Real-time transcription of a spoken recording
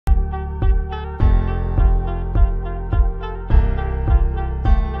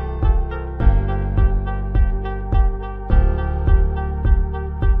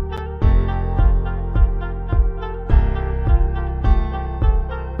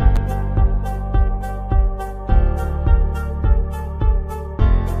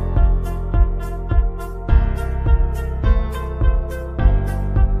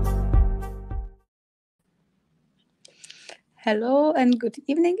Hello and good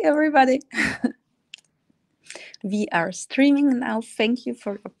evening, everybody. We are streaming now. Thank you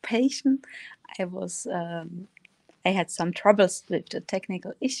for your patience. I was I had some troubles with the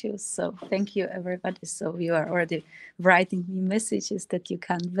technical issues, so thank you, everybody. So you are already writing me messages that you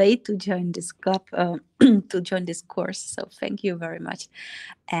can't wait to join this club, to join this course. So thank you very much.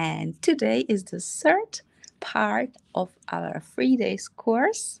 And today is the third part of our 3 days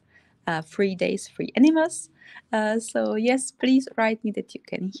course, 3 days, 3 animals. So yes, please write me that you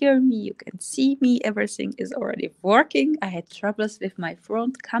can hear me, you can see me. Everything is already working. I had troubles with my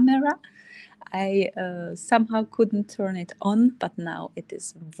front camera. I somehow couldn't turn it on, but now it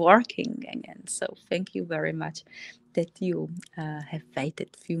is working again. So thank you very much that you have waited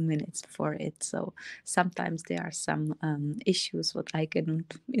a few minutes for it. So sometimes there are some issues what I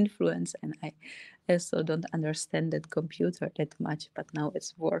cannot influence, and I also don't understand that computer that much, but now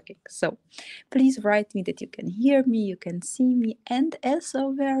it's working. So please write me that you can hear me, you can see me, and also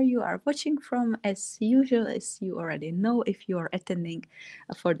where you are watching from. As usual, as you already know, if you are attending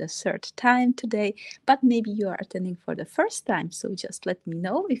for the third time today, but maybe you are attending for the first time. So just let me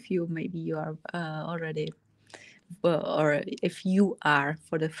know if you maybe you are already, or if you are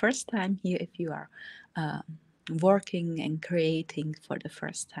for the first time here, if you are working and creating for the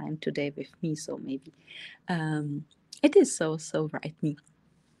first time today with me. So maybe it is so write me.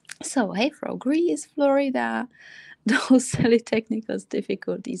 So hey, from Greece, Florida, those silly technical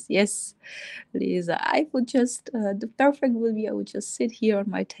difficulties. Yes, Lisa, I would just, the perfect would be I would just sit here on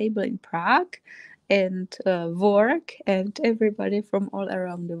my table in Prague and work, and everybody from all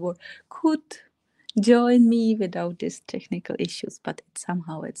around the world could join me without these technical issues, but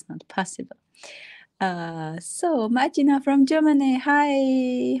somehow it's not possible. So, Martina from Germany,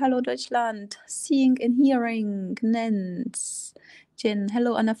 hi, hello Deutschland, seeing and hearing, Nens. Jen,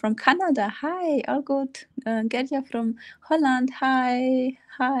 hello Anna from Canada, hi, all good. Gerja from Holland, hi,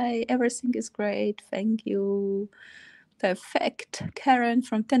 everything is great, thank you. Perfect. Karen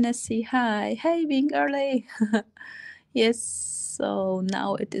from Tennessee, hi, hey, being early. Yes, so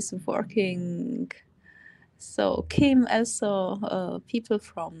now it is working. So Kim also people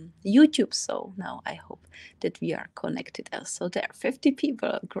from YouTube. So now I hope that we are connected also. There are 50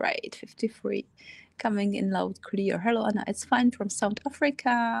 people. Great. 53 coming in loud, clear. Hello Anna. It's fine from South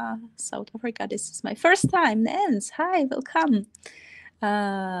Africa. South Africa. This is my first time. Nance. Hi. Welcome.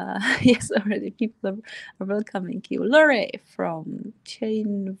 Yes, already people are welcoming you. Lore from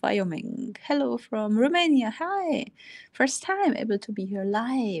Chain, Wyoming. Hello from Romania. Hi. First time able to be here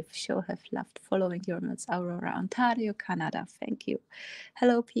live. Show have loved following your notes. Aurora, Ontario, Canada. Thank you.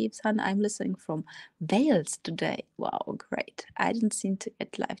 Hello, peeps. And I'm listening from Wales today. Wow, great. I didn't seem to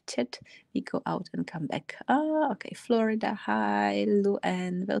get live chat. We go out and come back. Oh, okay. Florida. Hi,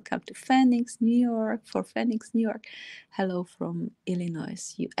 Luann. Welcome to Phoenix, New York. For Phoenix, New York. Hello from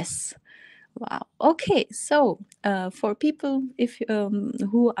Illinois, US. Wow. Okay. So, for people if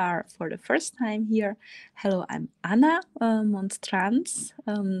who are for the first time here, hello. I'm Anna Monstrans.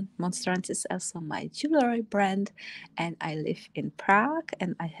 Monstrans is also my jewelry brand, and I live in Prague.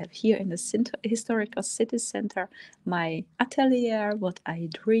 And I have here in the historical city center my atelier. What I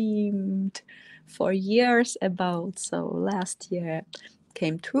dreamed for years about. So last year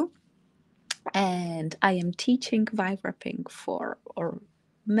came true, and I am teaching vibe wrapping for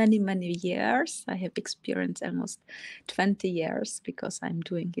many years. I have experience almost 20 years because I'm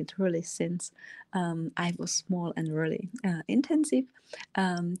doing it really since I was small and really intensive.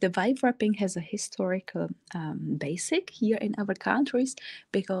 The vibe wrapping has a historical basic here in our countries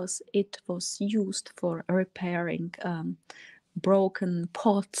because it was used for repairing broken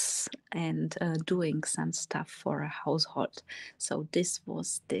pots and doing some stuff for a household. So this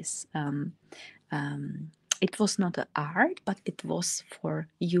was this. It was not an art, but it was for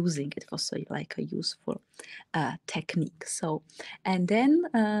using. It was like a useful technique. So, and then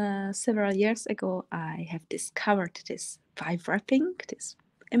several years ago, I have discovered this vibe wrapping, this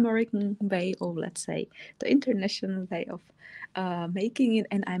American way, or let's say the international way of making it,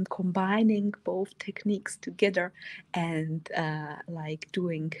 and I'm combining both techniques together and like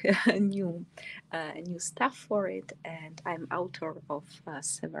doing new stuff for it. And I'm author of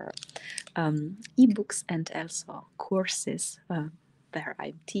several ebooks and also courses where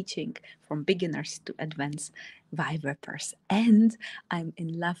I'm teaching from beginners to advanced vibe wrappers. And I'm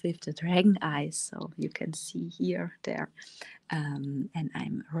in love with the dragon eyes, so you can see here, there. And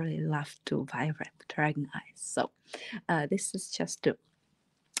I'm really love to vibe wrap dragon eyes. So this is just a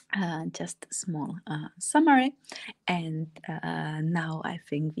small summary, and now I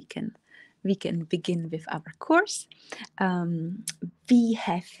think we can begin with our course. We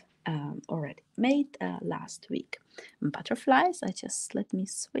have already made last week. Butterflies. Let me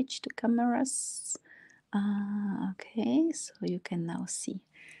switch the cameras. Okay, so you can now see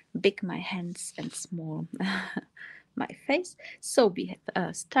big my hands and small my face. So we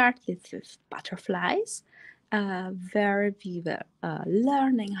have started with butterflies, where we were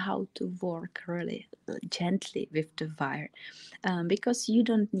learning how to work really gently with the wire, because you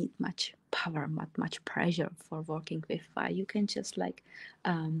don't need much power, not much pressure for working with wire. You can just like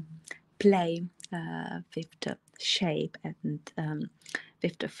play with the shape and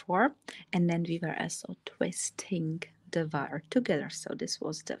with the form, and then we were also twisting the wire together. So this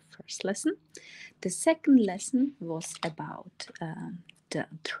was the first lesson. The second lesson was about the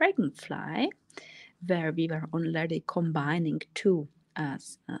dragonfly, where we were already combining two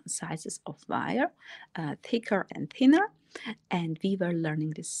sizes of wire, thicker and thinner, and we were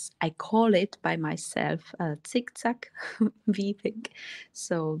learning this. I call it by myself zigzag weaving.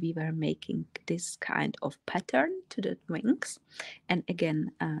 So we were making this kind of pattern to the wings, and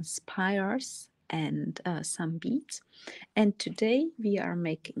again spires and some beads. And today we are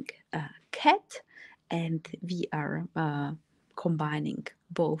making a cat, and we are combining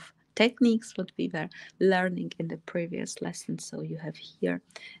both techniques what we were learning in the previous lesson. So you have here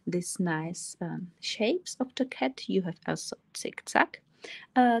these nice shapes of the cat. You have also zigzag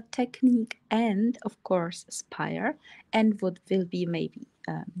technique, and of course spire. And what will be maybe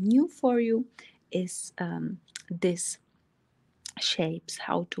new for you is this shapes,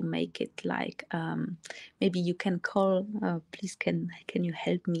 how to make it like maybe you can call please can you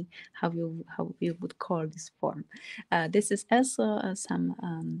help me how you would call this form. This is also some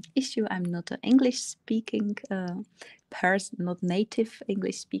issue. I'm not an English speaking person, not native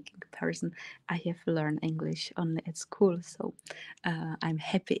English speaking person. I have learned English only at school, so I'm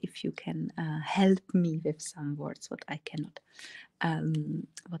happy if you can help me with some words what I cannot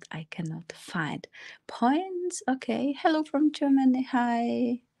find. Points, okay. Hello from Germany.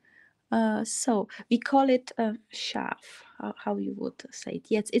 Hi. So we call it Schaf. How you would say it?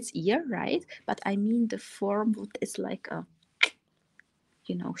 Yes, it's ear, right? But I mean the form what is like a,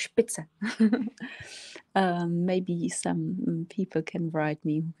 Spitze. Maybe some people can write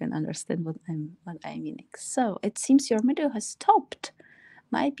me who can understand what I'm meaning. So it seems your video has stopped.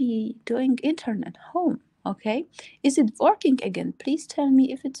 Might be doing internet home. Okay, is it working again? Please tell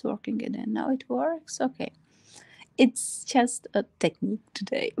me if it's working again. Now it works. Okay, it's just a technique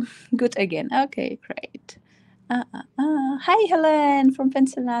today. Good again. Okay, great. Hi, Helen from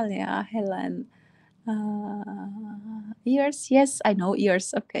Pennsylvania. Helen. Ears, yes, I know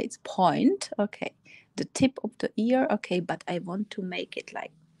ears. Okay, it's point. Okay, the tip of the ear. Okay, but I want to make it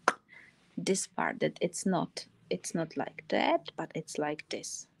like this part, that it's not like that, but it's like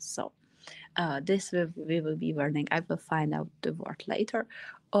this. So this we will be learning. I will find out the word later,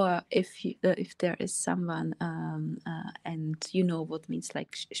 or if there is someone and you know what means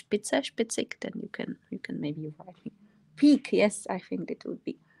like spitze, spitzig, then you can maybe write me. Peak, yes, I think it would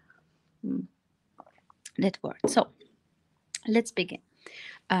be that word. So let's begin.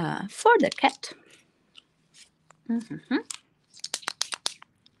 For the cat,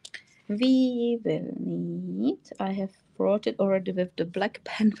 we will need. I have brought it already with the black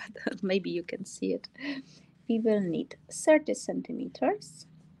pen, but maybe you can see it. We will need 30 centimeters.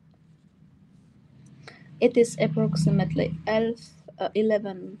 It is approximately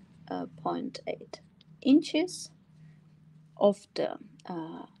 11.8 inches of the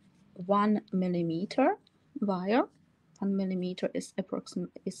 1 millimeter wire. 1 millimeter is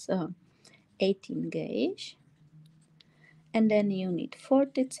approximately 18 gauge, and then you need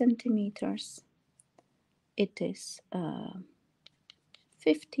 40 centimeters. It is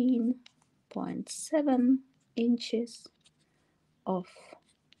 15.7 inches of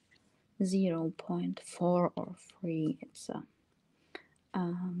 0.4 or 3. It's a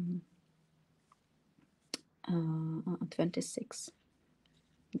 26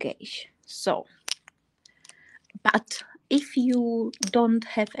 gauge. So, but if you don't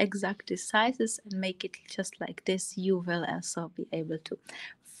have exact sizes and make it just like this, you will also be able to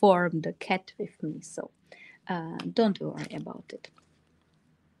form the cat with me. So don't worry about it.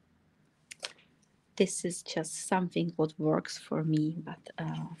 This is just something what works for me, but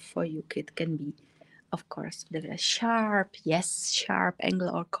for you it can be, of course, the sharp, yes, sharp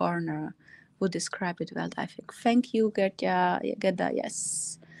angle or corner would describe it well, I think. Thank you, Gerda,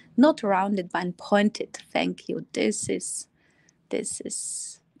 yes. Not rounded, but pointed. Thank you. This is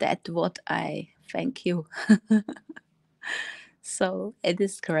that what I thank you. So it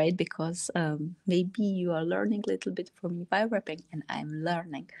is great because maybe you are learning a little bit from me by rapping, and I'm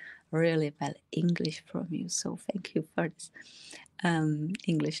learning really well English from you. So thank you for this.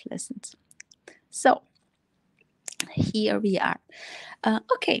 English lessons. So here we are.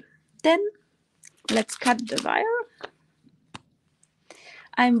 Okay, then let's cut the wire.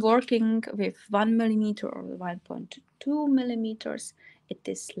 I'm working with 1 millimeter or 1.2 millimeters. It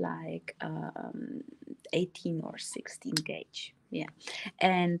is like 18 or 16 gauge. Yeah,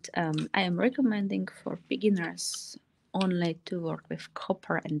 and I am recommending for beginners only to work with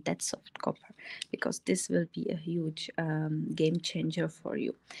copper and dead soft copper, because this will be a huge game changer for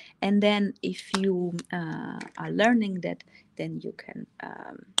you. And then if you are learning that, then you can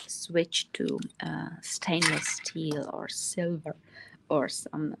switch to stainless steel or silver or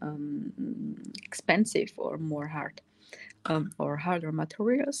some expensive or more hard or harder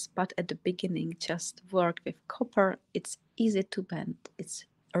materials. But at the beginning, just work with copper. It's easy to bend, it's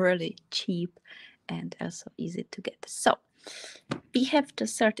really cheap, and also easy to get. So we have the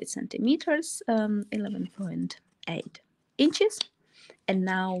 30 centimeters, 11.8 inches, and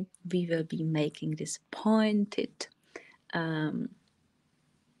now we will be making this pointed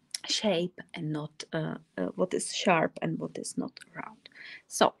shape, and not what is sharp and what is not round.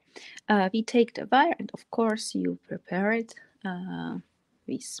 So we take the wire, and of course you prepare it.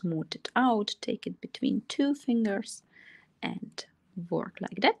 We smooth it out, take it between two fingers and work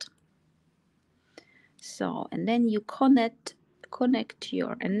like that. So, and then you connect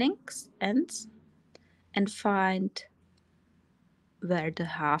your ends and find where the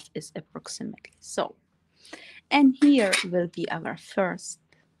half is approximately. So, and here will be our first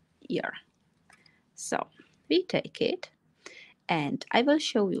ear. So we take it, and I will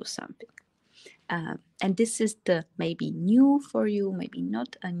show you something. And this is the maybe new for you, maybe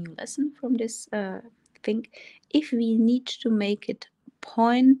not a new lesson from this thing. If we need to make it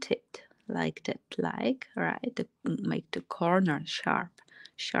pointed like that, like, right, make the corner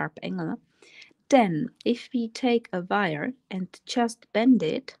sharp angle, then if we take a wire and just bend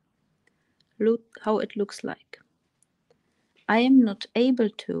it, look how it looks like. I am not able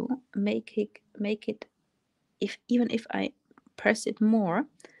to make it if even if I press it more,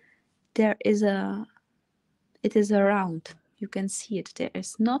 there is a it is a round. You can see it. There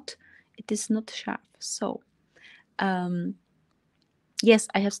is not, it is not sharp. So yes,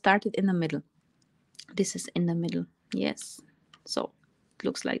 I have started in the middle. This is in the middle. Yes. So it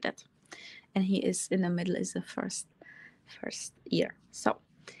looks like that. And he is in the middle is the first ear. So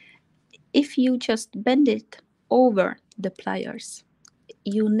if you just bend it over the pliers,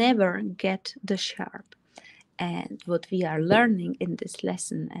 you never get the sharp. And what we are learning in this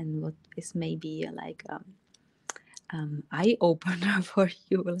lesson, and what is maybe like eye opener for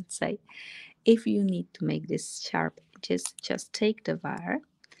you, let's say, if you need to make this sharp, just take the wire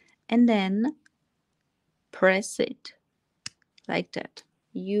and then press it like that.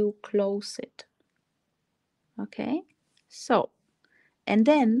 You close it. Okay, so, and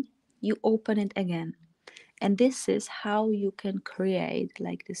then you open it again. And this is how you can create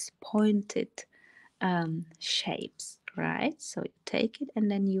like this pointed shapes, right? So you take it and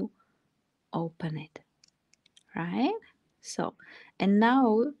then you open it, right? So, and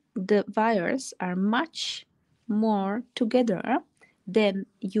now the wires are much more together than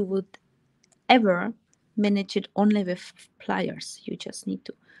you would ever manage it only with pliers. You just need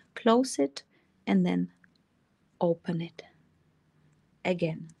to close it and then open it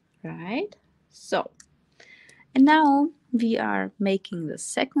again, right? So, and now we are making the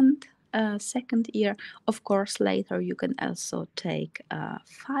second ear. Of course, later you can also take a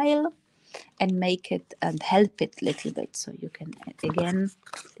file and make it and help it a little bit. So you can, again,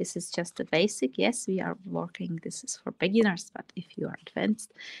 this is just the basic. Yes, we are working, this is for beginners, but if you are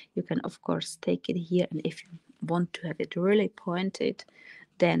advanced, you can of course take it here. And if you want to have it really pointed,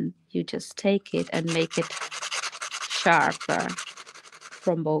 then you just take it and make it sharper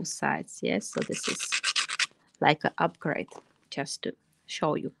from both sides. Yes, so this is like an upgrade, just to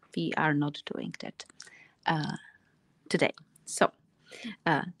show you. We are not doing that today. So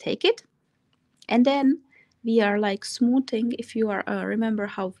take it, and then we are like smoothing. If you are remember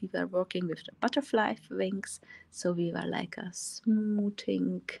how we were working with the butterfly wings, so we were like a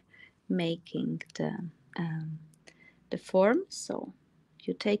smoothing, making the form. So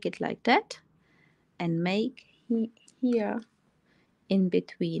you take it like that and make here in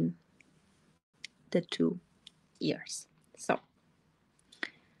between the two ears, so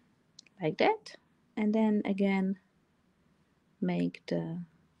like that. And then again make the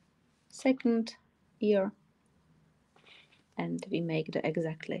second ear, and we make the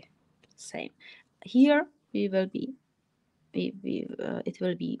exactly same. Here we will be it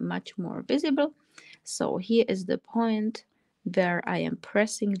will be much more visible. So here is the point where I am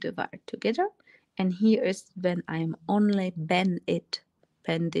pressing the wire together, And here is when I'm only bend it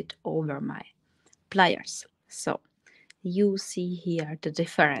over my pliers. So you see here the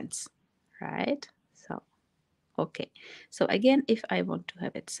difference, right? So okay, so again, if I want to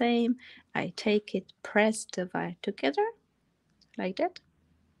have it same, I take it, press the wire together like that,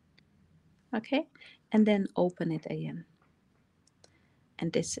 okay, and then open it again.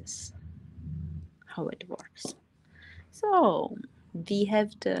 And this is how it works. So we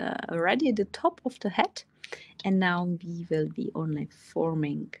have already the top of the head, and now we will be only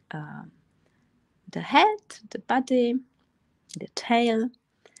forming the head, the body, the tail,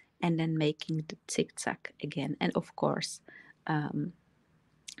 and then making the zigzag again, and of course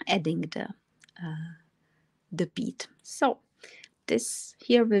adding the bead. So this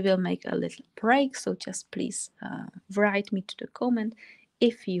here we will make a little break, so just please write me to the comment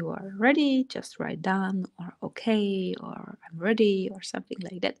if you are ready. Just write down or okay or I'm ready or something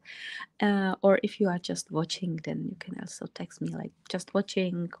like that, or if you are just watching, then you can also text me like just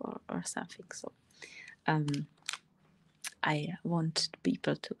watching or something. So I want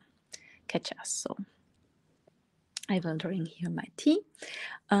people to catch us, so I will drink here my tea.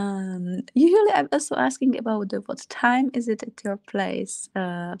 Usually, I'm also asking about what time is it at your place,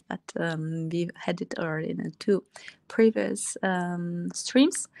 but we had it already in the two previous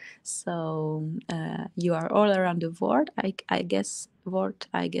streams. So you are all around the world. I guess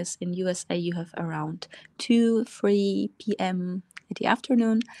in USA you have around 2-3 p.m. in the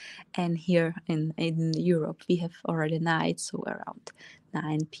afternoon, and here in Europe we have already night, so around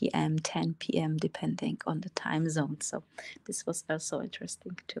 9 p.m., 10 p.m., depending on the time zone. So this was also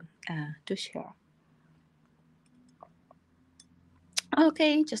interesting to share.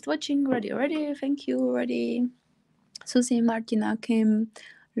 Okay, just watching. Ready. Thank you. Ready. Susie, Martina, Kim,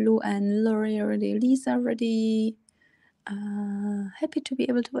 Lou, and Lori ready. Lisa ready. Happy to be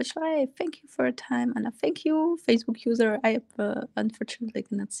able to watch live. Thank you for your time, Anna. Thank you, Facebook user. I unfortunately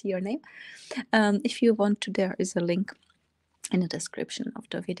cannot see your name. If you want to, there is a link in the description of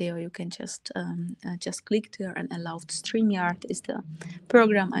the video. You can just click there, and allow StreamYard is the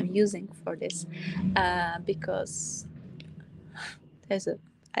program I'm using for this, because there's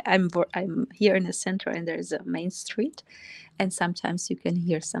I'm here in the center and there's a main street, and sometimes you can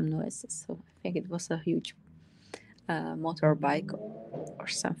hear some noises. So I think it was a huge motorbike or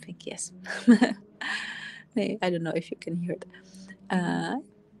something. Yes. I don't know if you can hear it.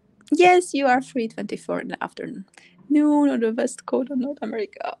 Yes, you are free 24 in the afternoon. No, not the West Coast of North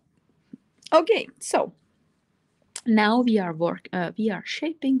America. Okay, so now we are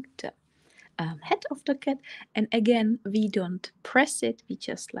shaping the head of the cat, and again we don't press it, we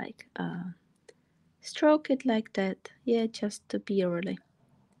just like stroke it like that, yeah, just to be really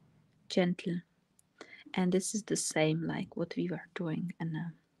gentle. And this is the same like what we were doing in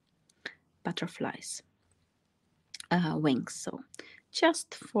butterflies wings. So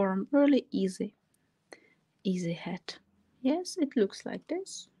just form really easy head. Yes, it looks like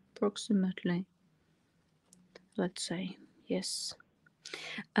this approximately, let's say. Yes.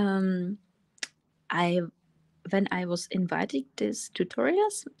 I When I was inviting this tutorial,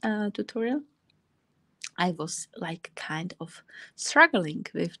 I was like kind of struggling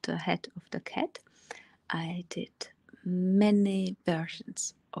with the head of the cat. I did many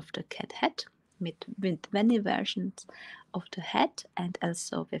versions of the cat head, with many versions of the head, and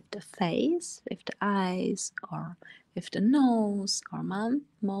also with the face, with the eyes, or with the nose, or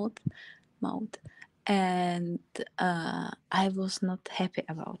mouth. And I was not happy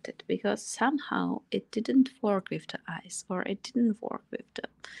about it because somehow it didn't work with the eyes, or it didn't work with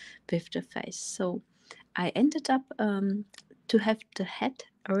the face. So I ended up to have the head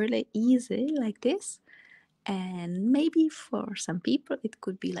really easy like this, and maybe for some people it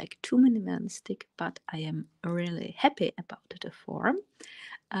could be like too minimalistic, but I am really happy about the form,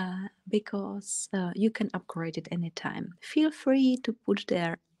 because you can upgrade it anytime. Feel free to put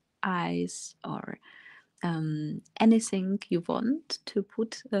their eyes or anything you want to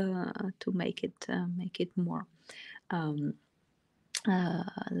put to make it more,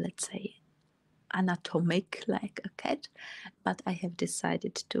 let's say, anatomic like a cat. But I have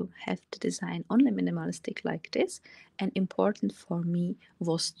decided to have the design only minimalistic like this, and important for me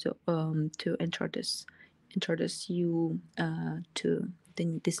was to introduce you to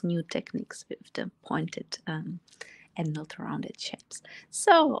these new techniques with the pointed and not rounded shapes.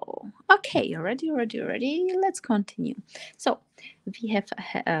 So, okay, ready. Let's continue. So, we have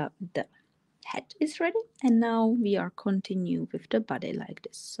the head is ready, and now we are continue with the body like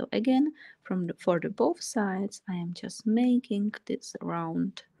this. So again, for the both sides, I am just making this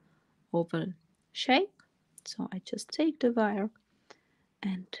round oval shape. So I just take the wire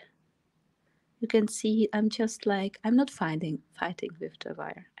and You can see I'm just like, I'm not fighting with the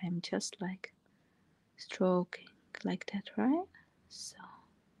wire. I'm just like stroking like that, right? So,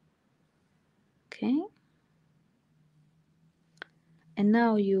 okay. And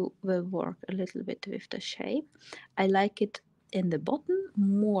now you will work a little bit with the shape. I like it in the bottom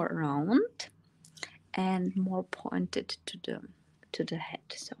more round and more pointed to the head.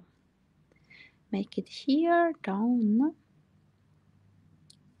 So make it here down.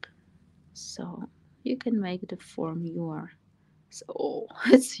 So you can make the form you are. So oh,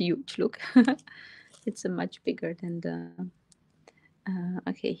 it's huge. Look, it's a much bigger than the.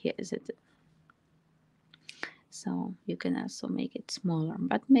 Okay, here is it. So you can also make it smaller,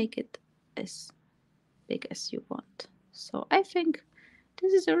 but make it as big as you want. So I think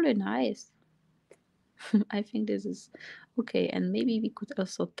this is really nice. I think this is okay, and maybe we could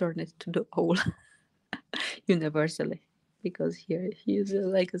also turn it to the owl universally, because here he is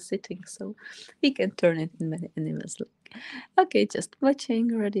like a sitting, so we can turn it in many animals. Okay, just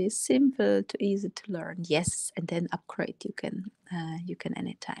watching already. Simple to easy to learn. Yes, and then upgrade you can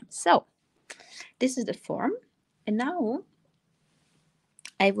anytime. So this is the form, and now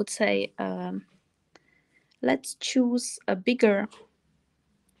I would say let's choose a bigger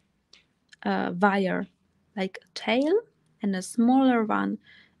wire, like a tail, and a smaller one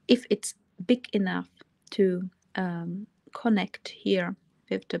if it's big enough to connect here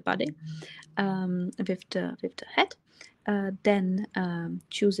with the body, with the head. Then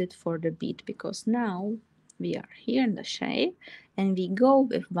choose it for the bead, because now we are here in the shape and we go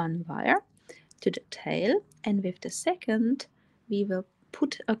with one wire to the tail, and with the second we will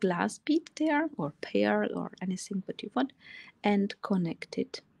put a glass bead there, or pearl, or anything what you want, and connect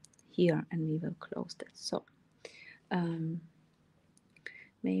it here, and we will close that. So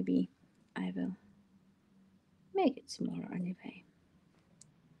maybe I will make it smaller anyway.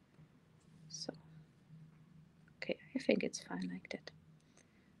 So okay, I think it's fine like that.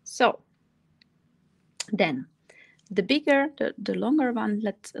 So then the bigger, the longer one,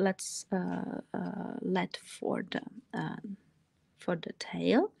 let's let for the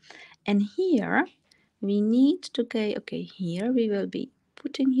tail. And here we need to go, okay, here we will be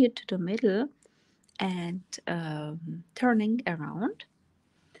putting here to the middle and turning around.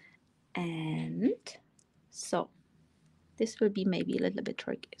 And so this will be maybe a little bit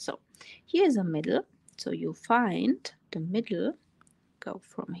tricky. So here's a middle. So you find the middle, go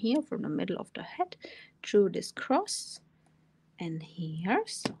from here, from the middle of the head, through this cross, and here,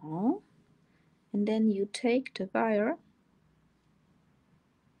 so, and then you take the wire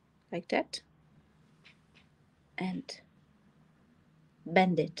like that and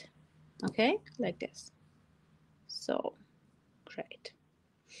bend it, okay, like this. So great.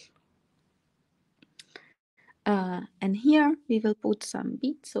 And here we will put some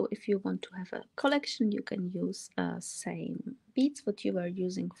beads. So if you want to have a collection, you can use same beads what you were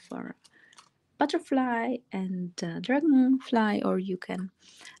using for butterfly and dragonfly, or you can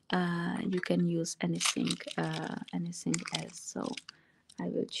use anything else. So I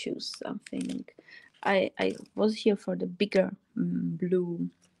will choose something. I was here for the bigger blue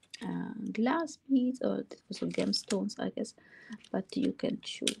glass beads, or also gemstones, I guess, but you can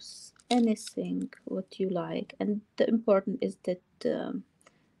choose anything what you like, and the important is that the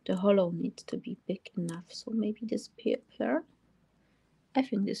hollow needs to be big enough. So maybe this pearl, I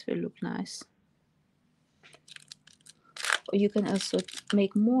think this will look nice. Or you can also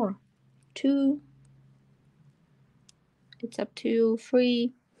make more, 2, it's up to you,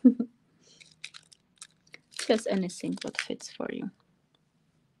 3, just anything what fits for you.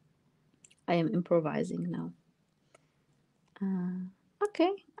 I am improvising now.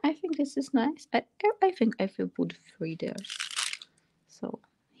 Okay, I think this is nice. I think I will put 3 there. So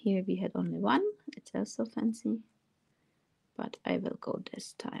here we had only 1. It's also fancy, but I will go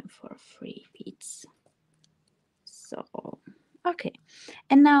this time for 3 beads. So okay,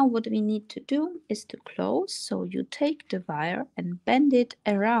 and now what we need to do is to close. So you take the wire and bend it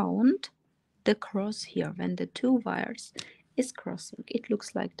around the cross here. When the 2 wires is crossing, it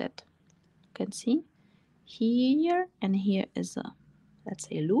looks like that. You can see here, and here is a, let's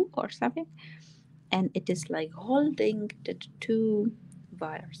say, a loop or something, and it is like holding the 2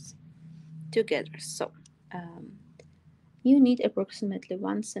 wires together. So you need approximately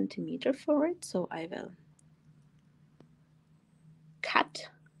 1 centimeter for it. So I will cut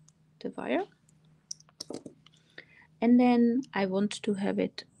the wire, and then I want to have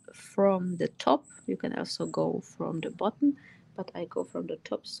it from the top. You can also go from the bottom, but I go from the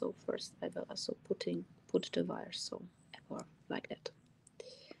top. So first I will also put the wire, so or like that.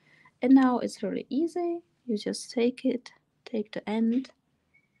 And now it's really easy. You just take the end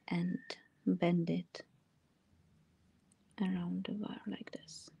and bend it around the wire like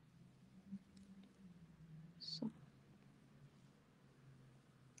this. So,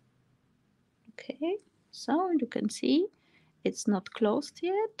 okay, so you can see it's not closed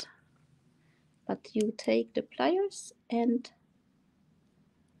yet, but you take the pliers and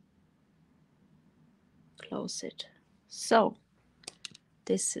close it. So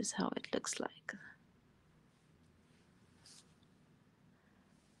this is how it looks like.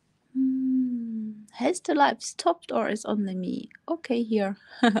 Has the live stopped or is only me? Okay, here.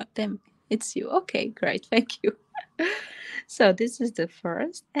 Then it's you. Okay, great, thank you. So this is the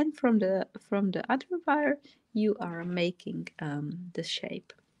first, and from the other wire you are making the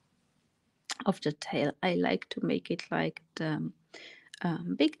shape of the tail. I like to make it like the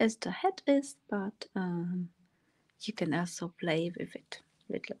big as the head is, but you can also play with it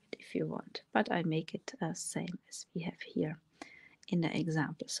a little bit if you want. But I make it same as we have here in the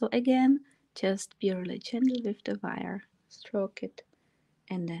example. So again, just be really gentle with the wire, stroke it,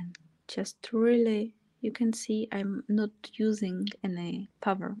 and then just really, you can see I'm not using any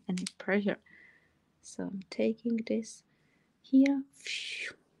power, any pressure. So I'm taking this here,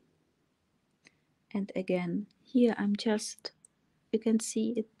 and again here I'm just, you can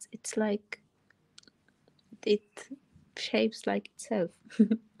see it's like it shapes like itself.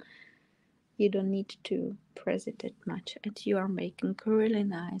 You don't need to press it that much, and you are making a really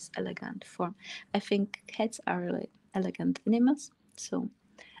nice elegant form. I think cats are really elegant animals, so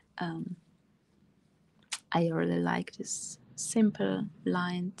I really like this simple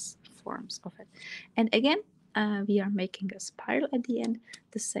lines forms of it. And again, we are making a spiral at the end,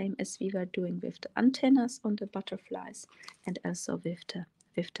 the same as we were doing with the antennas on the butterflies, and also with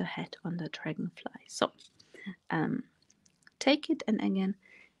the head on the dragonfly. So take it and again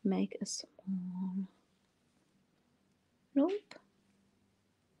make a small loop.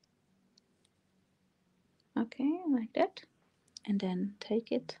 Okay, like that, and then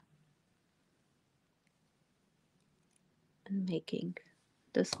take it and making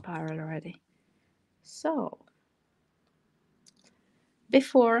the spiral ready. So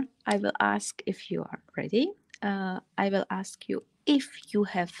before I will ask if you are ready, I will ask you if you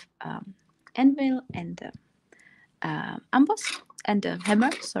have anvil and amboss and a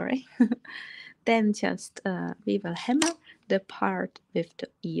hammer, sorry. Then just we will hammer the part with the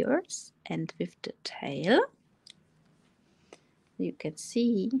ears and with the tail. You can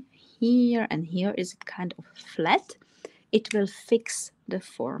see here and here is kind of flat. It will fix the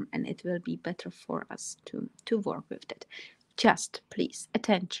form and it will be better for us to work with it. Just please,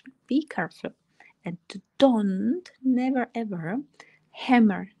 attention, be careful and don't never ever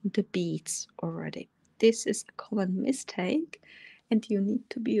hammer the beads already. This is a common mistake and you need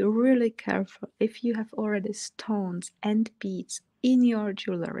to be really careful if you have already stones and beads in your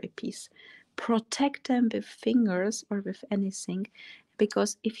jewelry piece. Protect them with fingers or with anything,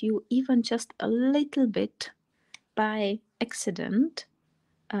 because if you even just a little bit by accident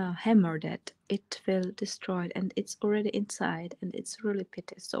hammer that, it will destroy it, and it's already inside and it's really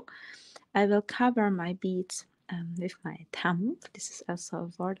pity. So I will cover my beads with my thumb. This is also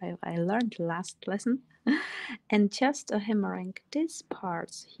a word I learned last lesson. And just hammering these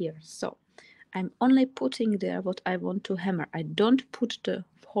parts here. So I'm only putting there what I want to hammer. I don't put the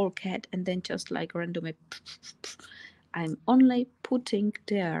whole cat and then just like randomly. I'm only putting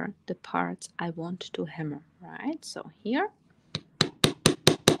there the parts I want to hammer, right? So here.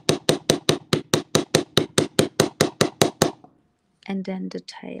 And then the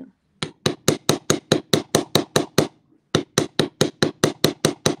tail.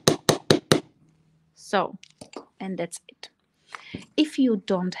 So, and that's it. If you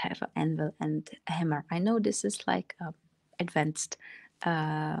don't have an anvil and a hammer, I know this is like advanced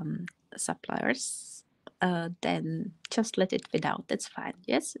suppliers, then just let it without. That's fine.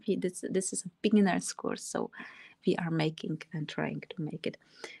 Yes, this is a beginner's course, so we are making and trying to make it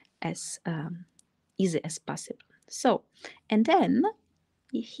as easy as possible. So, and then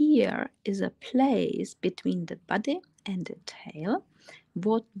here is a place between the body and the tail,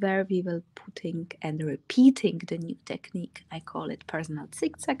 where we will putting and repeating the new technique. I call it personal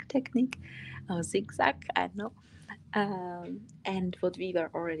zigzag technique, or zigzag, I know. And what we were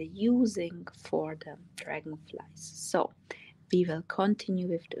already using for the dragonflies. So we will continue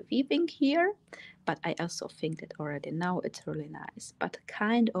with the weaving here, but I also think that already now it's really nice, but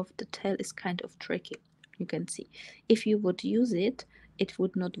kind of the tail is kind of tricky. You can see if you would use it, it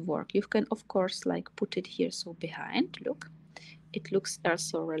would not work. You can of course like put it here, so behind, look, it looks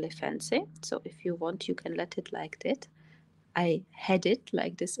also really fancy. So if you want, you can let it like that. I had it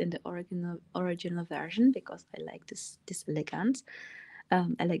like this in the original version because I like this elegance.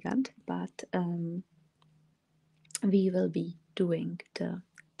 elegant, but we will be doing the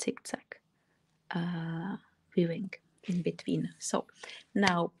zigzag weaving in between. So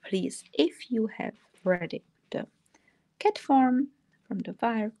now please, if you have ready the cat form from the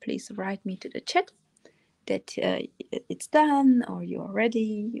wire, please write me to the chat that it's done or you're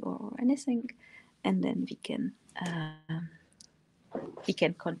ready or anything, and then we can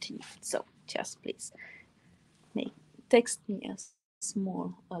continue. So just please make text me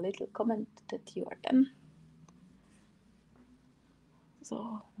a little comment that you are done.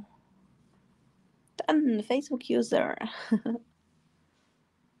 So done, Facebook user.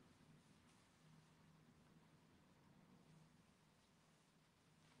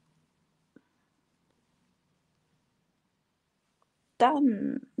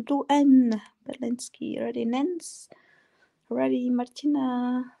 Done. Duen Belinsky. Ready, Nens? Ready,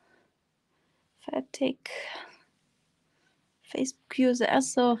 Martina? Fertig. Facebook user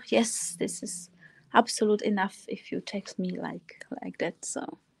also. Yes, this is absolute enough if you text me like that.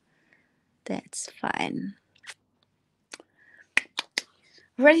 So that's fine.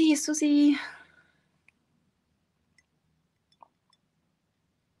 Ready, Susie?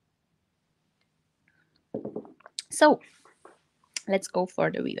 So let's go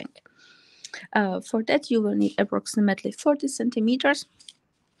for the weaving. For that you will need approximately 40 centimeters,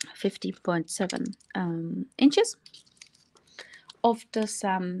 50.7 inches of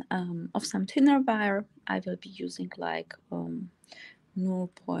some thinner wire. I will be using like 0.4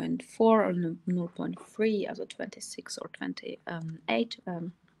 or 0.3, also 26 or 28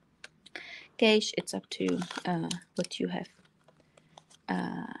 gauge. It's up to what you have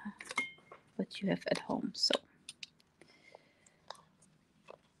at home. So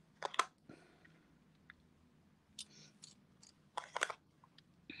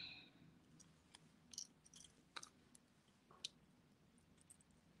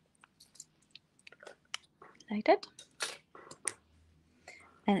like that,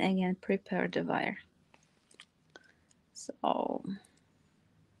 and again prepare the wire. So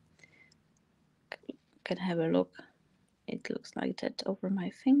can have a look. It looks like that over my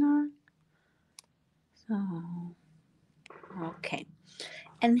finger. So okay,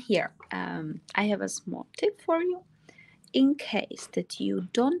 and here I have a small tip for you. In case that you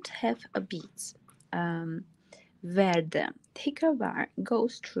don't have a beads where the thicker wire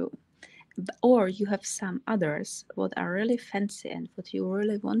goes through, or you have some others what are really fancy and what you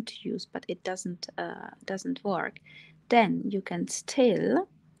really want to use but it doesn't work, then you can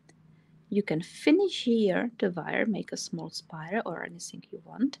finish here the wire, make a small spiral or anything you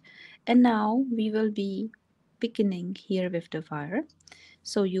want, and now we will be beginning here with the wire.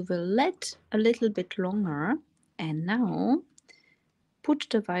 So you will let a little bit longer, and now put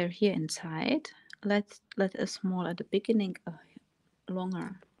the wire here inside. Let a small at the beginning, a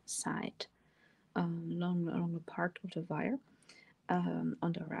longer side, longer part of the wire on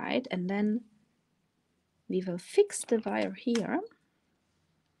the right, and then we will fix the wire here.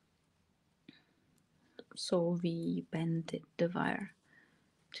 So we bend the wire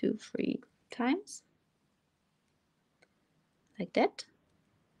 2-3 times like that.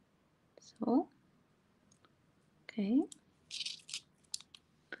 So okay,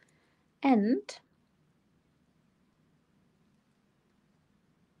 and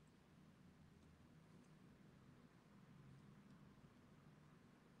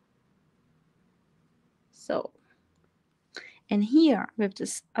so, and here with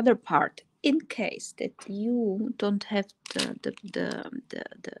this other part, in case that you don't have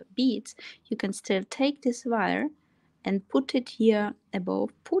the beads, you can still take this wire and put it here above.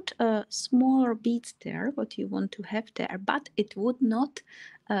 Put a smaller beads there, what you want to have there, but it would not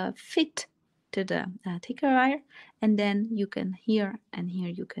fit to the thicker wire, and then you can here and here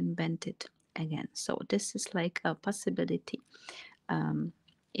you can bend it again. So this is like a possibility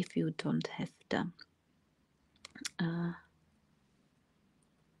if you don't have the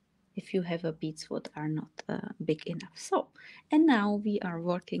if you have a beads what are not big enough. So, and now we are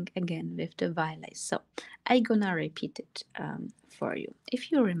working again with the violets. So I'm gonna repeat it for you.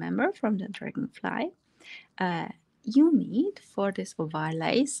 If you remember from the dragonfly, you need for this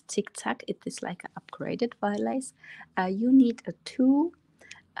violets zigzag, it is like an upgraded violets, you need a two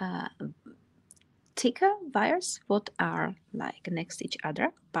thicker wires what are like next to each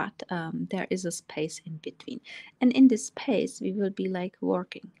other, but there is a space in between, and in this space we will be like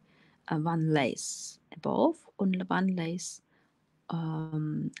working one lace above and one lace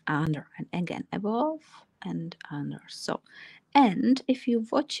under, and again above and under. So, and if you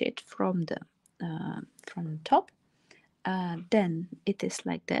watch it from the top, then it is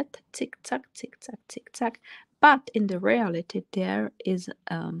like that, tick tock, tick tock, tick tock, but in the reality there is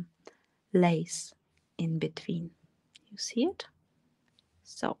lace in between. You see it?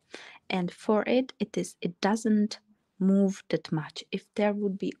 So, and for it, it doesn't move that much. If there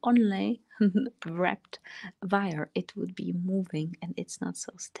would be only wrapped wire, it would be moving and it's not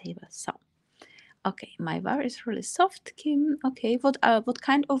so stable. So, okay, my wire is really soft, Kim. Okay, what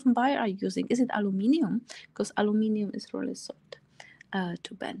kind of wire are you using? Is it aluminium? Because aluminium is really soft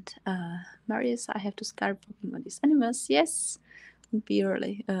to bend. Marius, I have to start working on these animals. Yes, be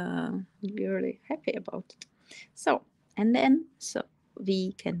really happy about it. So, and then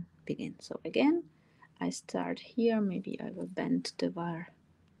we can begin. So again, I start here. Maybe I will bend the wire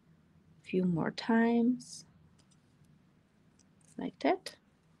a few more times, like that.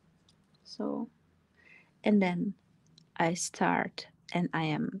 So, and then I start, and I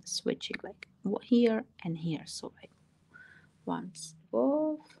am switching like here and here. So I once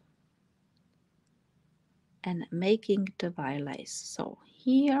above and making the wire lace. So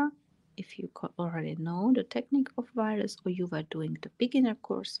here, if you already know the technique of wireless, or you were doing the beginner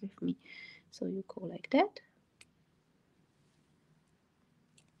course with me, so you go like that,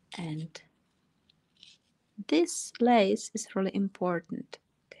 and this lace is really important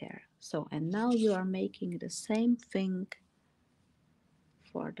there. So, and now you are making the same thing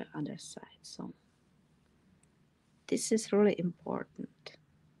for the other side. So this is really important.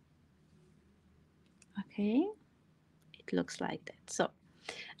 Okay, it looks like that. So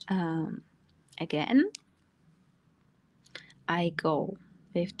again, I go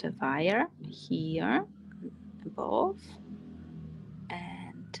with the wire here above,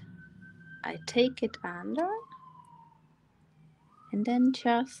 and I take it under, and then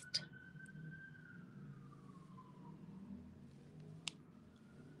just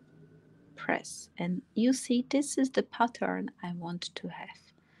press. And you see, this is the pattern I want to have.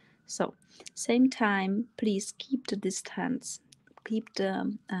 So, same time, please keep the distance, keep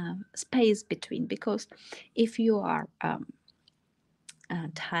the space between, because if you are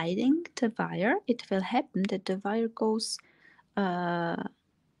tying the wire, it will happen that the wire goes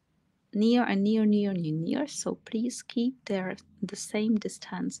near and near. So please keep there the same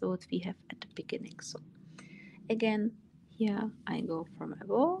distance what we have at the beginning. So again, here I go from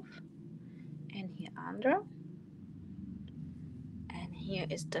above and here under, and here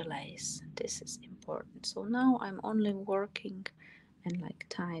is the lace. This is important. So now I'm only working and like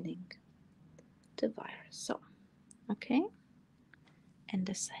tying the wire. So okay, and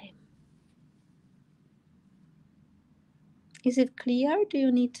the same. Is it clear? Do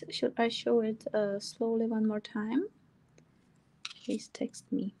you need, should I show it slowly one more time? Please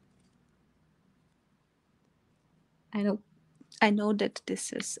text me. I know that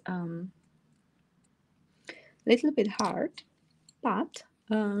this is little bit hard, but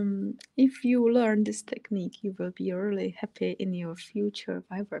if you learn this technique, you will be really happy in your future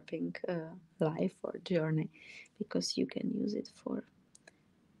wire wrapping life or journey, because you can use it for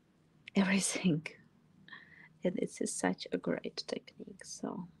everything. And it's such a great technique.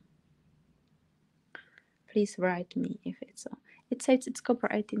 So please write me if it's a, it says it's copper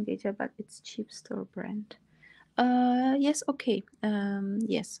 18 gauge, but it's cheap store brand. Yes, okay.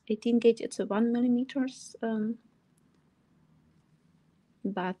 Yes, 18 gauge, it's a 1 millimeters,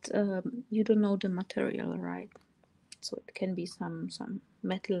 but you don't know the material, right? So it can be some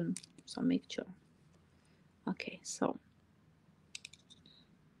metal, some mixture. Okay, so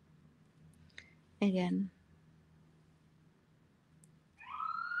again,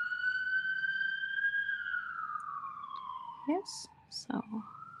 yes, so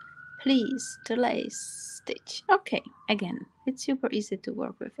please, the lace stitch. Okay, again, it's super easy to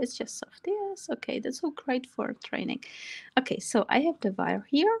work with. It's just soft. Yes, okay, that's all great for training. Okay, so I have the wire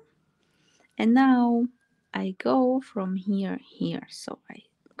here, and now I go from here. So I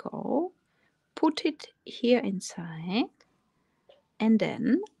go, put it here inside, and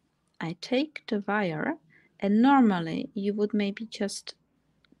then I take the wire, and normally you would maybe just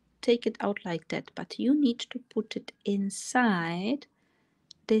take it out like that, but you need to put it inside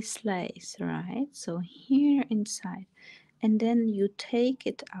this lace, right? So here inside, and then you take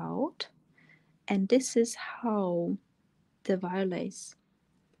it out, and this is how the wire lace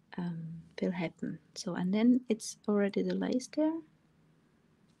will happen. So, and then it's already the lace there.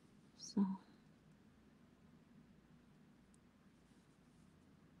 So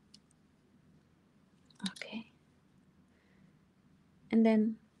okay, and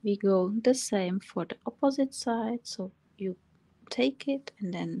then we go the same for the opposite side. So you take it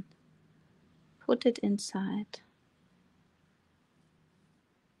and then put it inside.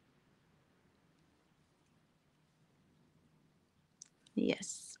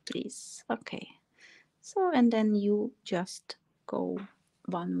 Yes, please. Okay, So, and then you just go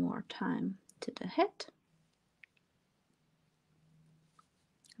one more time to the head,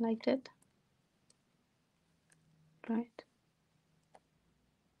 like that, right?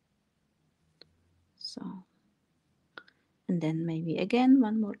 So, and then maybe again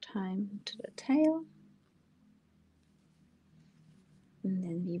one more time to the tail, and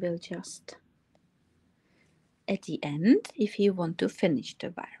then we will just, at the end, if you want to finish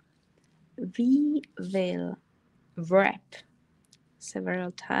the wire, we will wrap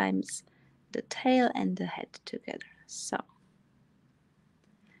several times the tail and the head together. So,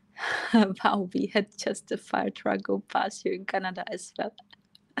 wow, we had just a fire truck go past here in Canada as well.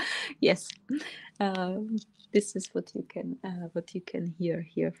 Yes, um, this is what you can hear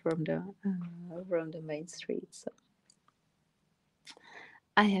here from the main street. So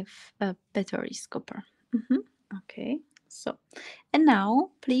I have a battery scooper. Okay, so and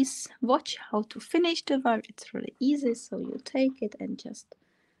now please watch how to finish the wire. It's really easy. So you take it and just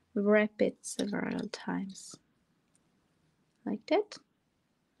wrap it several times like that.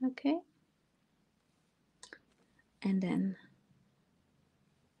 Okay, and then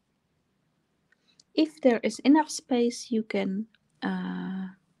if there is enough space, you can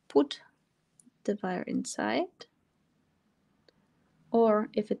put the wire inside, or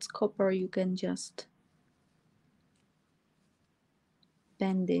if it's copper, you can just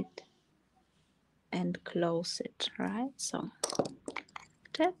bend it and close it, right? So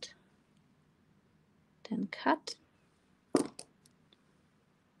that, then cut,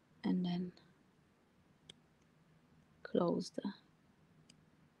 and then close the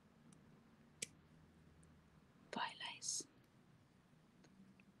violace.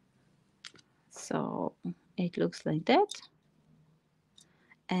 So it looks like that.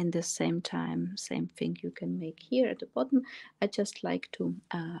 And the same time, same thing you can make here at the bottom. I just like to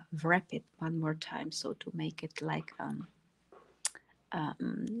wrap it one more time, so to make it like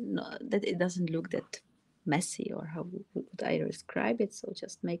no, that it doesn't look that messy, or how would I describe it? So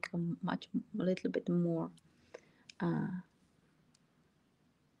just make a little bit more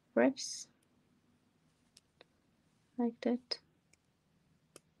wraps like that.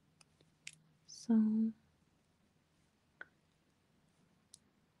 So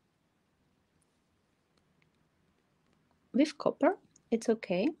with copper, it's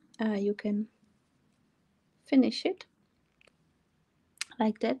okay. You can finish it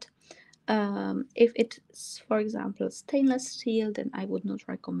like that. If it's, for example, stainless steel, then I would not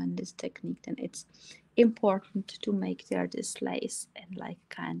recommend this technique. Then it's important to make there this lace and like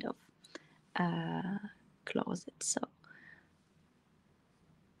kind of close it. So,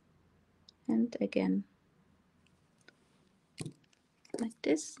 and again, like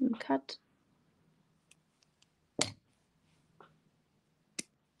this, and cut,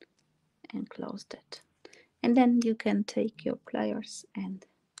 and close that. And then you can take your pliers and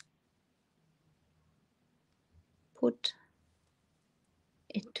put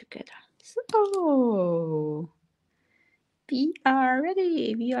it together. So we are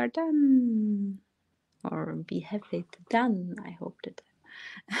ready. We are done, or we have it done. I hope that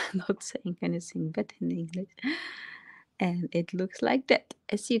I'm not saying anything bad in English. And it looks like that.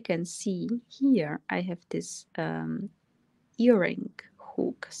 As you can see here, I have this earring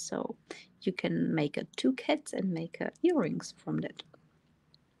hook, so you can make two cats and make earrings from that,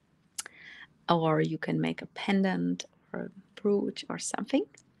 or you can make a pendant or a brooch or something.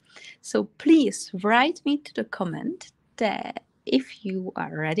 So please write me to the comment that if you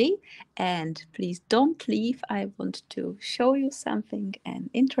are ready, and please don't leave. I want to show you something and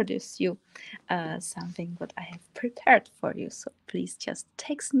introduce you something what I have prepared for you. So please just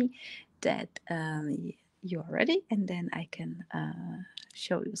text me that you are ready, and then I can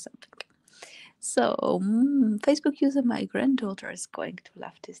show you something. So, Facebook user, my granddaughter is going to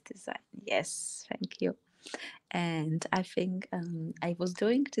love this design. Yes, thank you. And I think I was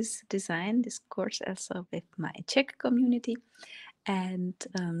doing this design, this course also with my Czech community, and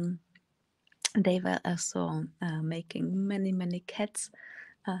they were also making many cats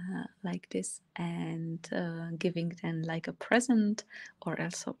like this, and giving them like a present, or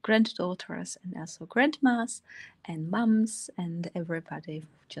also granddaughters and also grandmas and moms, and everybody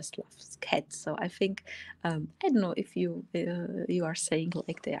just loves cats. So I think I don't know if you are saying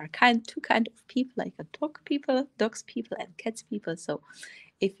like they are two kind of people, like a dogs people and cats people. So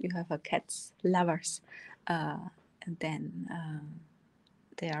if you have a cats lovers, then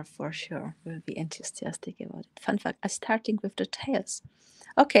they are for sure will be enthusiastic about it. Fun fact, I'm starting with the tails.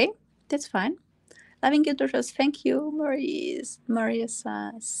 Okay, that's fine. Loving you, Doris. Thank you, Maurice.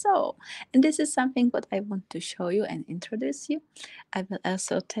 Marisa. So, and this is something what I want to show you and introduce you. I will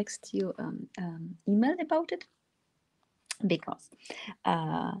also text you email about it, because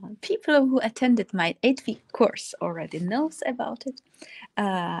people who attended my 8-week course already knows about it.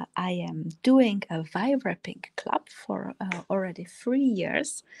 I am doing a Vibraping club for already 3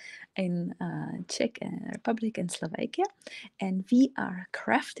 years in Czech Republic and Slovakia, and we are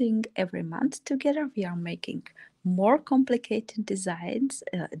crafting every month together. We are making more complicated designs,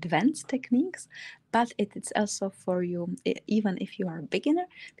 advanced techniques, but it is also for you, even if you are a beginner,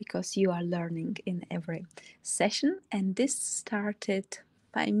 because you are learning in every session. And this started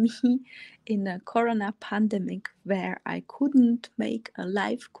by me in a corona pandemic, where I couldn't make a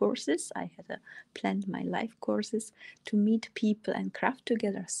live courses. I had planned my live courses to meet people and craft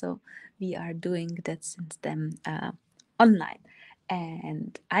together, so we are doing that since then online.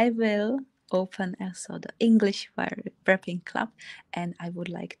 And I will open also the English Wrapping Club, and I would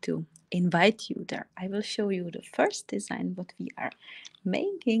like to invite you there. I will show you the first design what we are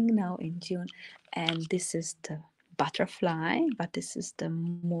making now in June, and this is the butterfly, but this is the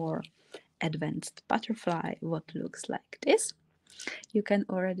more advanced butterfly what looks like this. You can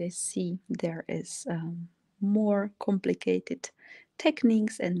already see there is more complicated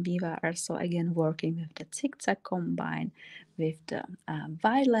techniques, and we are also again working with the zigzag combine, with the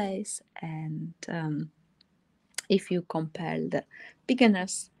violace, and if you compare the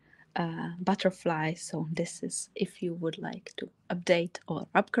beginners butterfly, so this is if you would like to update or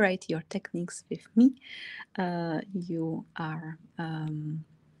upgrade your techniques with me, you are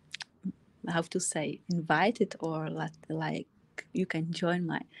how to say invited, or like you can join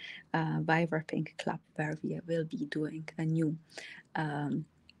my Vibraping club, where we will be doing a new um,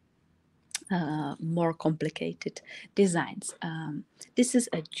 more complicated designs. This is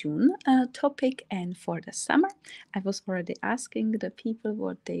a June topic, and for the summer, I was already asking the people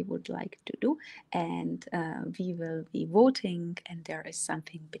what they would like to do, and we will be voting, and there is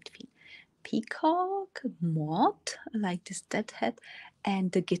something between peacock, moth, like this dead head,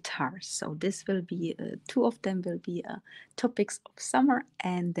 and the guitar. So this will be two of them will be topics of summer,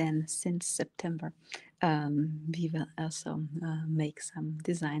 and then since September we will also make some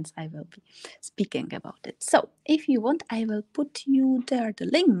designs. I will be speaking about it. So if you want, I will put you there the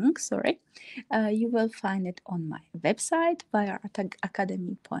link. Sorry, you will find it on my website via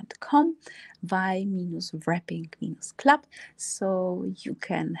academy.com, y-wrapping-club. So you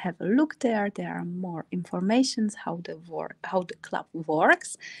can have a look there. There are more informations how the club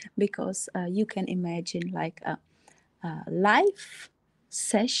works, because you can imagine like a live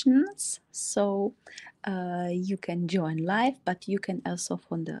sessions. So you can join live, but you can also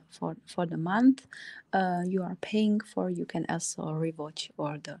for the month you are paying for, you can also rewatch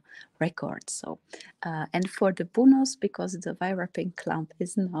all the records. So and for the bonus, because the Vibraping club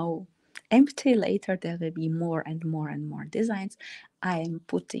is now empty, later there will be more and more and more designs. I am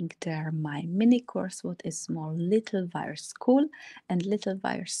putting there my mini course, what is more Little Wire School. And Little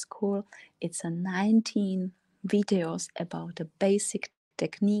Wire School, it's a 19 videos about the basic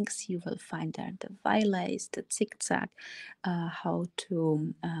techniques. You will find there the violace, the zigzag, how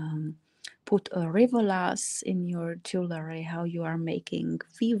to put a rivolas in your jewelry, how you are making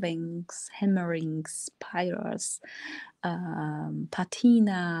weavings, hammerings, spirals,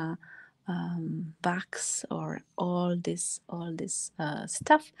 patina, wax, or all this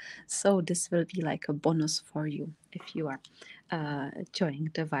stuff. So this will be like a bonus for you if you are joining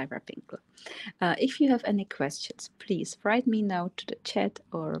the Vibraping Club. If you have any questions, please write me now to the chat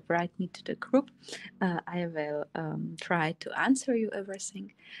or write me to the group. I will try to answer you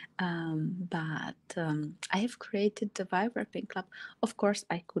everything. But I have created the Vibraping Club. Of course,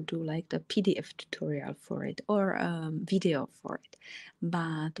 I could do like the PDF tutorial for it, or video for it.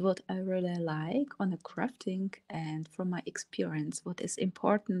 But what I really like on the crafting, and from my experience, what is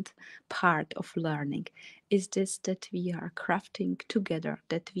important part of learning is this, that we are crafting together,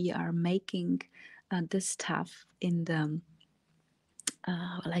 that we are making the stuff in the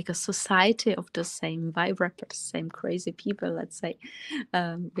like a society of the same vibrators, same crazy people, let's say,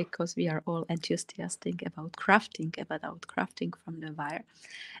 because we are all enthusiastic about crafting from the wire.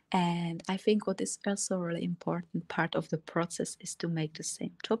 And I think what is also really important part of the process is to make the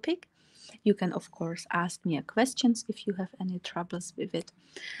same topic. You can of course ask me questions if you have any troubles with it.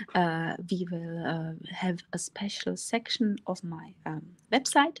 We will have a special section of my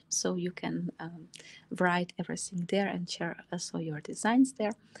website, so you can write everything there and share also your designs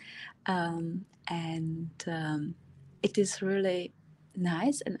there. And it is really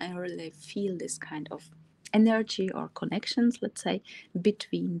nice, and I really feel this kind of energy or connections, let's say,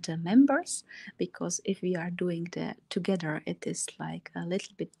 between the members. Because if we are doing that together, it is like a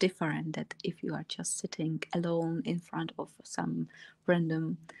little bit different that if you are just sitting alone in front of some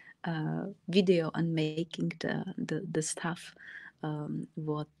random video and making the stuff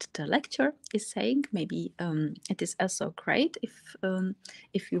what the lecture is saying. Maybe it is also great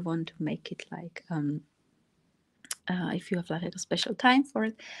if you want to make it like if you have like a special time for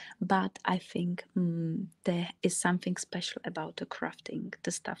it. But I think there is something special about the crafting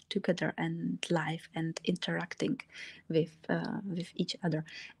the stuff together and live and interacting with each other.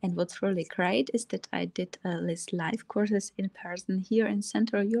 And what's really great is that I did these live courses in person here in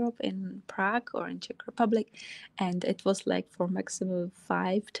Central Europe, in Prague or in Czech Republic, and it was like for maximum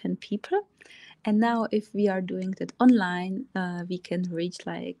 5-10 people. And now if we are doing that online, we can reach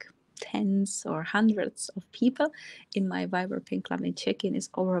like tens or hundreds of people. In my Viber Pink Club in Czechia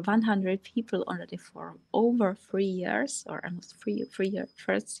is over 100 people already for over 3 years, or almost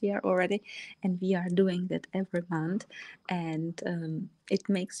first year already, and we are doing that every month, and it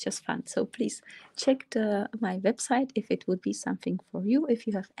makes just fun. So please check my website if it would be something for you. If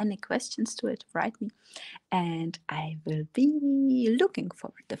you have any questions to it, write me, and I will be looking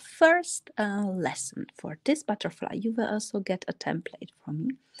for the first lesson for this butterfly. You will also get a template from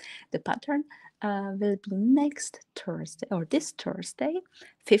me. The pattern will be next Thursday, or this Thursday,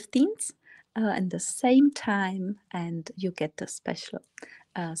 15th, and the same time, and you get the special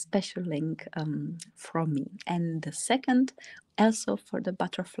link from me. And the second, also for the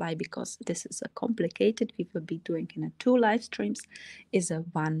butterfly, because this is a complicated, we will be doing in a 2 live streams, is a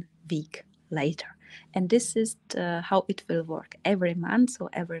 1 week later. And this is how it will work every month. So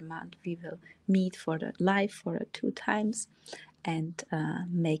every month we will meet for the live for the 2 times, and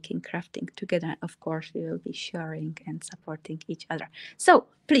making crafting together. Of course, we will be sharing and supporting each other. So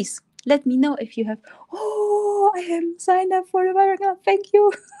please let me know if you have. Oh, I am signed up for the webinar. Thank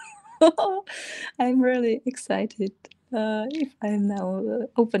you. I'm really excited. If I'm now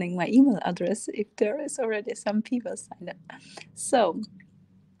opening my email address, if there is already some people signed up. So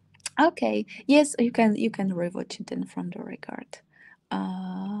okay, yes, you can rewatch it then from the record.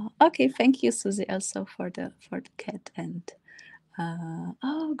 Okay, thank you, Susie, also for the cat. And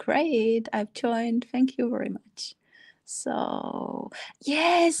oh, great, I've joined. Thank you very much. So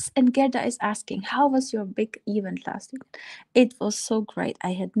yes, and Gerda is asking, how was your big event last week? It was so great.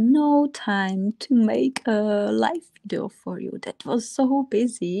 I had no time to make a live video for you. That was so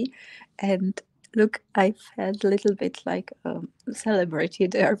busy, and look, I felt a little bit like a celebrity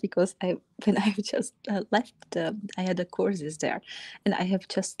there, because when I just left, I had the courses there, and I have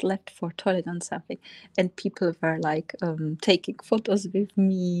just left for toilet and something, and people were like taking photos with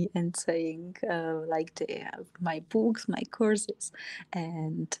me and saying like they have my books, my courses,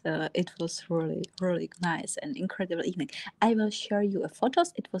 and it was really, really nice and incredible evening. I will share you a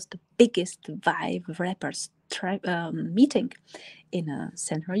photos. It was the biggest Vive rappers meeting in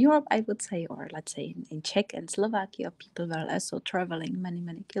Central Europe, I would say, or let's say in Czech and Slovakia. People were also traveling many,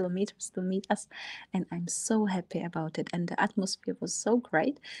 many kilometers to meet us, and I'm so happy about it. And the atmosphere was so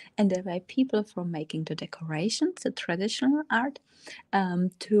great, and there were people from making the decorations, the traditional art,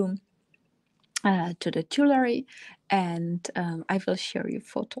 to the jewelry, and I will share you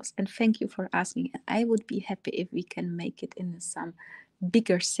photos. And thank you for asking. I would be happy if we can make it in some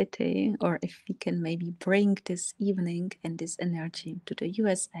bigger city, or if we can maybe bring this evening and this energy to the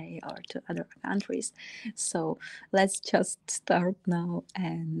USA or to other countries. So let's just start now,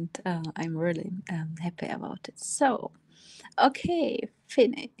 and I'm really happy about it. So okay,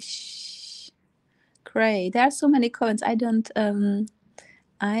 finish. Great. There are so many comments. I don't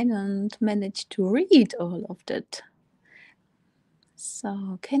manage to read all of that.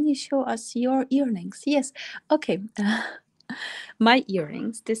 So can you show us your earrings? Yes. Okay. My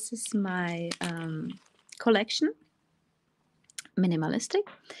earrings. This is my collection, minimalistic,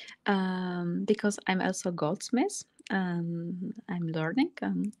 because I'm also goldsmith. I'm learning,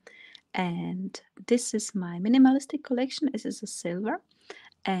 and this is my minimalistic collection. This is a silver,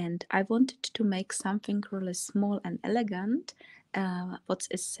 and I wanted to make something really small and elegant, but at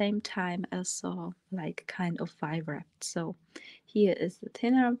the same time also like kind of vibrant. So here is the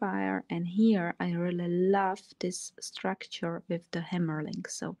thinner wire, and here I really love this structure with the hammerling.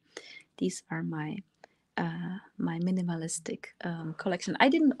 So these are my my minimalistic collection. I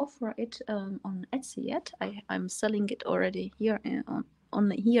didn't offer it on Etsy yet. I'm selling it already here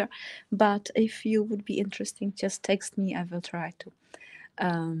on here, but if you would be interested, just text me. I will try to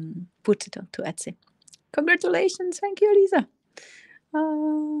put it onto Etsy. Congratulations, thank you, Lisa.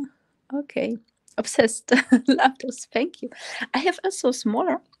 Okay, obsessed. Love those, thank you. I have also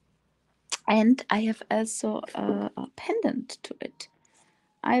smaller And I have also a pendant to it.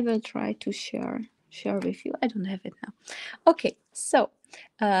 I will try to share with you. I don't have it now. Okay, so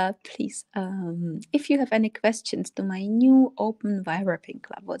please, if you have any questions to my new open Vibrating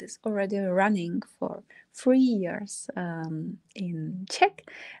Club, what is already running for 3 years in Czech,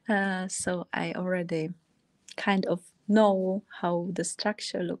 so I already kind of know how the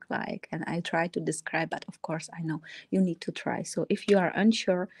structure look like, and I try to describe, but of course I know you need to try. So if you are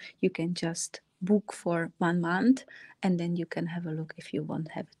unsure, you can just book for 1 month, and then you can have a look if you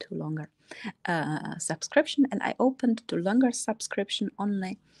won't have too longer subscription. And I opened the longer subscription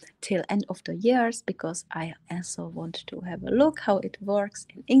only till end of the years, because I also want to have a look how it works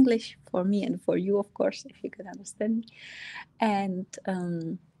in English for me and for you, of course, if you can understand me. And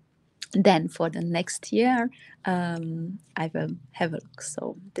then for the next year, I will have a look.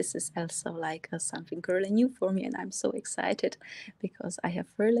 So this is also like something really new for me, and I'm so excited because I have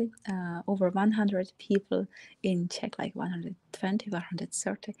really over 100 people in Czech, like 120,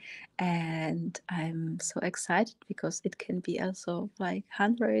 130, and I'm so excited because it can be also like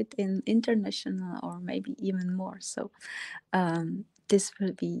 100 in international or maybe even more. So this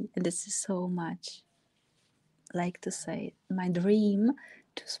will be, and this is so much, like to say, my dream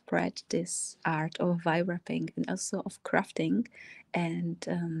to spread this art of vibrating and also of crafting, and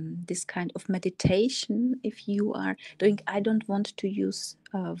this kind of meditation. If you are doing, I don't want to use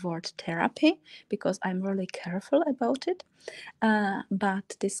word therapy because I'm really careful about it,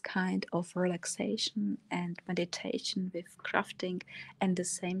 but this kind of relaxation and meditation with crafting, and the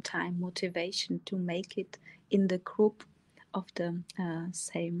same time motivation to make it in the group of the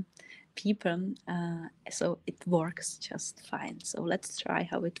same people, so it works just fine. So let's try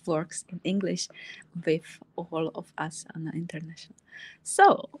how it works in English with all of us on the international.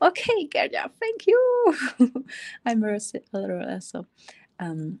 So okay, Gerda, thank you. I'm also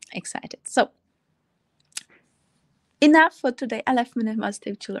excited. So enough for today. 11-minute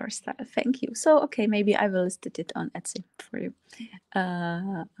Positive Jewelry Style. Thank you. So okay, maybe I will list it on Etsy for you.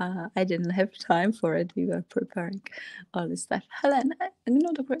 I didn't have time for it. We were preparing all this stuff. Helen,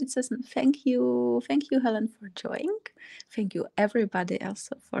 not a great season. Thank you, Helen, for joining. Thank you, everybody,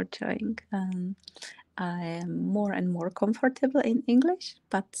 also for joining. I am more and more comfortable in English,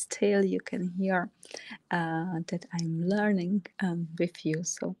 but still, you can hear that I'm learning with you.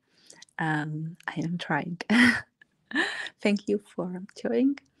 So I am trying. Thank you for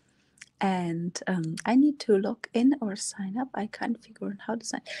joining. And I need to log in or sign up. I can't figure out how to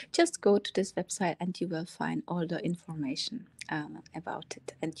sign. Just go to this website and you will find all the information about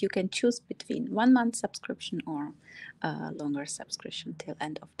it. And you can choose between 1 month subscription or longer subscription till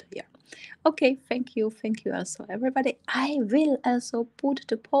end of the year. Okay, thank you also, everybody. I will also put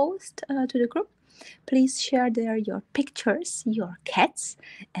the post to the group. Please share there your pictures, your cats,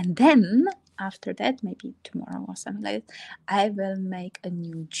 and then after that, maybe tomorrow or something like that, I will make a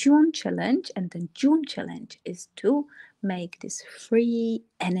new June challenge. And the June challenge is to make these 3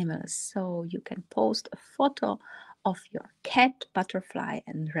 animals. So you can post a photo of your cat, butterfly,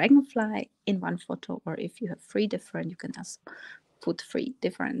 and dragonfly in one photo, or if you have 3 different, you can also put 3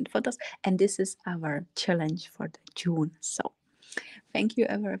 different photos. And this is our challenge for the June. So thank you,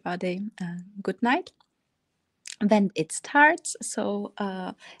 everybody. Good night. When it starts, so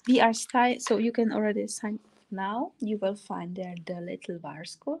we are so you can already sign now. You will find there the little VAR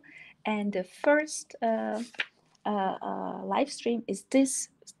school, and the first live stream is this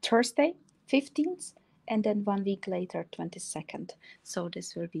Thursday 15th, and then 1 week later 22nd. So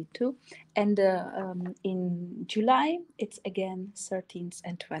this will be 2, and in July it's again 13th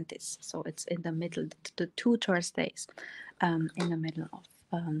and 20th. So it's in the middle, the 2 Thursdays in the middle of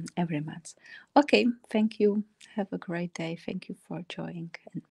every month. Okay, thank you. Have a great day. Thank you for joining. And